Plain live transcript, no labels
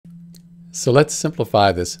So let's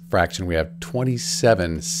simplify this fraction. We have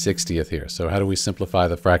 27/60th here. So how do we simplify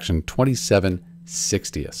the fraction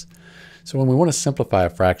 27/60th? So when we want to simplify a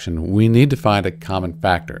fraction, we need to find a common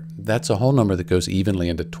factor. That's a whole number that goes evenly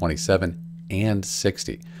into 27 and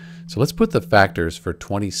 60. So let's put the factors for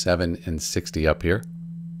 27 and 60 up here.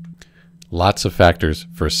 Lots of factors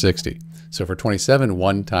for 60. So for 27,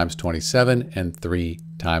 1 times 27 and 3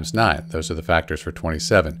 times 9. Those are the factors for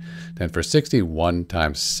 27. Then for 60, 1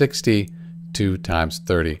 times 60, 2 times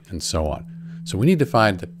 30, and so on. So we need to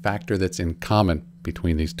find the factor that's in common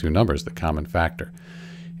between these two numbers, the common factor.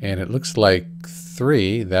 And it looks like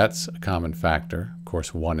 3, that's a common factor. Of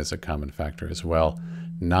course, 1 is a common factor as well.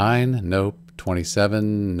 9, nope.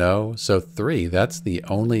 27, no. So 3, that's the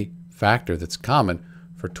only factor that's common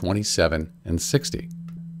for 27 and 60.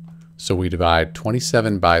 So we divide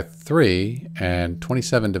 27 by 3, and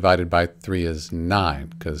 27 divided by 3 is 9,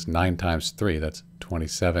 because 9 times 3, that's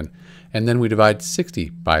 27. And then we divide 60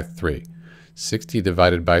 by 3. 60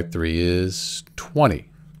 divided by 3 is 20.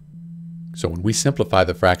 So when we simplify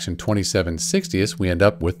the fraction 27/60, we end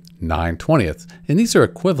up with 9/20. And these are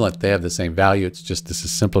equivalent. They have the same value. It's just this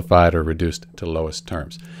is simplified or reduced to lowest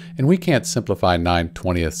terms. And we can't simplify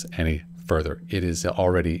 9/20 any further. It is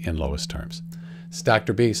already in lowest terms. It's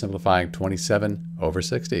Dr. B simplifying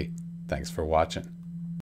 27/60. Thanks for watching.